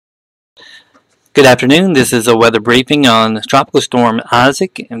Good afternoon. This is a weather briefing on Tropical Storm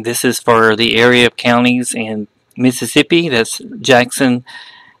Isaac, and this is for the area of counties in Mississippi. That's Jackson,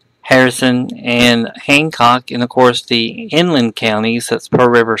 Harrison, and Hancock, and of course the inland counties. That's Pearl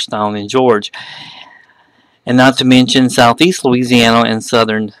River, Stone, and George, and not to mention southeast Louisiana and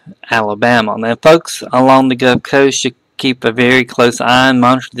southern Alabama. Now, folks along the Gulf Coast should keep a very close eye and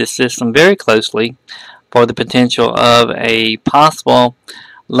monitor this system very closely for the potential of a possible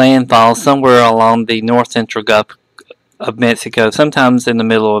landfall somewhere along the north central Gulf of Mexico, sometimes in the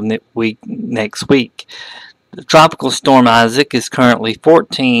middle of next week. The tropical storm Isaac is currently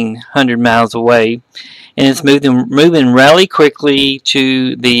 1,400 miles away, and it's moving really quickly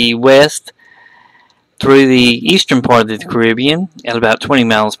to the west through the eastern part of the Caribbean at about 20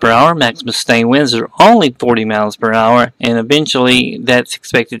 miles per hour. Maximum sustained winds are only 40 miles per hour, and eventually that's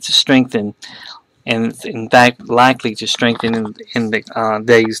expected to strengthen, and it's in fact likely to strengthen in the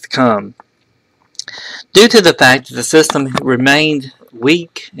days to come. Due to the fact that the system remained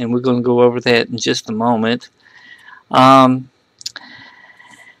weak, and we're going to go over that in just a moment,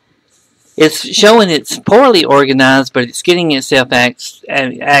 it's showing it's poorly organized, but it's getting itself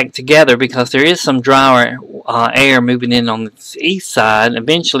act together because there is some drier air moving in on the east side.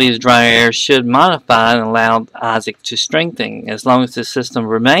 Eventually, the dry air should modify and allow Isaac to strengthen. As long as the system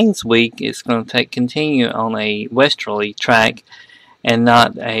remains weak, it's going to continue on a westerly track and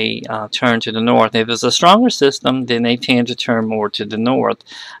not a turn to the north. If it's a stronger system, then they tend to turn more to the north.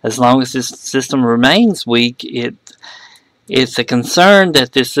 As long as this system remains weak, it's a concern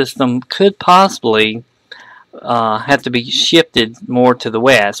that this system could possibly have to be shifted more to the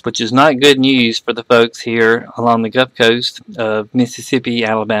west, which is not good news for the folks here along the Gulf Coast of Mississippi,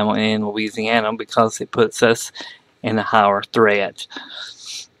 Alabama, and Louisiana, because it puts us in a higher threat.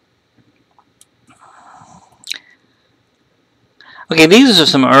 Okay, these are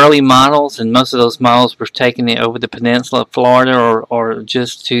some early models, and most of those models were taken over the peninsula of Florida or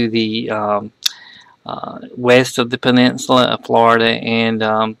just to the west of the peninsula of Florida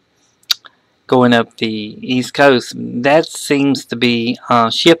and going up the east coast. That seems to be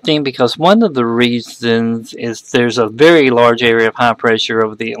shifting because one of the reasons is there's a very large area of high pressure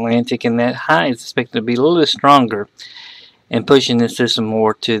over the Atlantic, and that high is expected to be a little stronger and pushing the system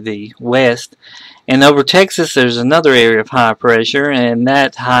more to the west. And over Texas, there's another area of high pressure, and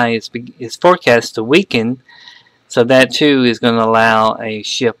that high is forecast to weaken. So that too is going to allow a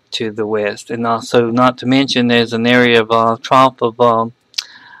shift to the west. And also, not to mention, there's an area of trough of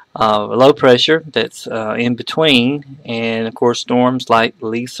low pressure that's in between. And of course, storms like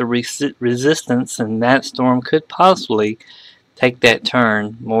Lisa resistance, and that storm could possibly take that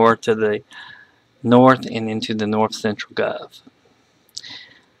turn more to the north and into the north central Gulf.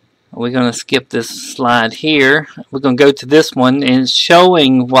 We're going to skip this slide here. We're going to go to this one, and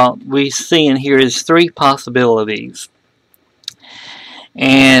showing what we see in here is three possibilities.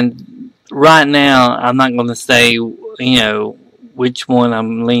 And right now, I'm not going to say, which one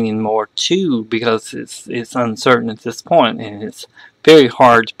I'm leaning more to, because it's uncertain at this point, and it's very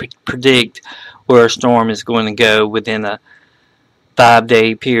hard to predict where a storm is going to go within a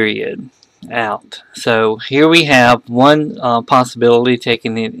 5-day period out. So here we have one possibility,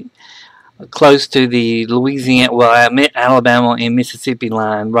 taking it close to the Alabama and Mississippi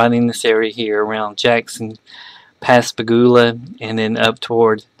line, right in this area here around Jackson, Pascagoula, and then up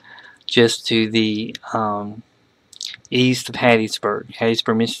toward just to the east of Hattiesburg.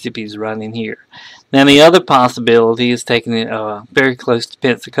 Hattiesburg, Mississippi is right in here. Now the other possibility is taking it very close to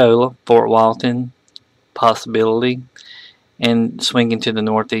Pensacola, Fort Walton possibility, and swinging to the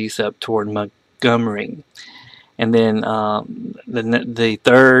northeast up toward Montgomery. And then the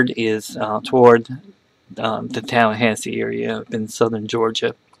third is toward the Tallahassee area up in southern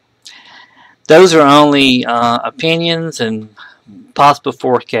Georgia. Those are only opinions and possible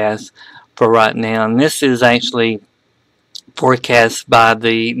forecasts for right now. And this is actually forecast by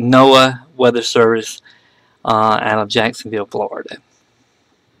the NOAA Weather Service out of Jacksonville, Florida.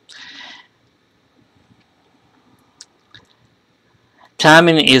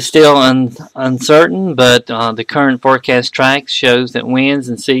 Timing is still uncertain, but the current forecast track shows that winds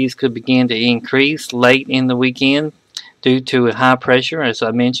and seas could begin to increase late in the weekend due to a high pressure, as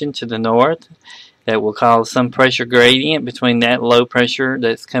I mentioned, to the north. That will cause some pressure gradient between that low pressure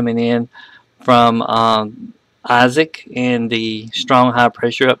that's coming in from Isaac and the strong high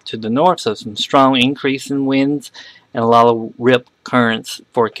pressure up to the north. So some strong increase in winds and a lot of rip currents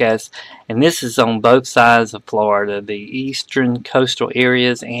forecast. And this is on both sides of Florida, the eastern coastal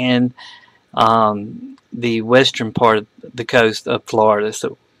areas and the western part of the coast of Florida.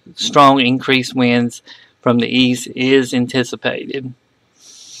 So strong increased winds from the east is anticipated.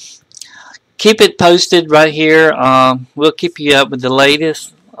 keep it posted right here. We'll keep you up with the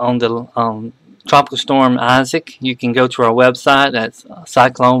latest on the Tropical Storm Isaac. You can go to our website. That's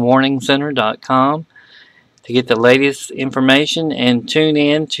cyclonewarningcenter.com to get the latest information, and tune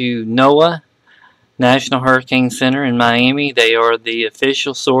in to NOAA, National Hurricane Center in Miami. They are the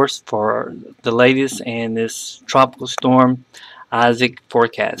official source for the latest in this Tropical Storm Isaac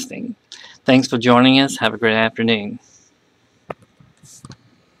forecasting. Thanks for joining us. Have a great afternoon.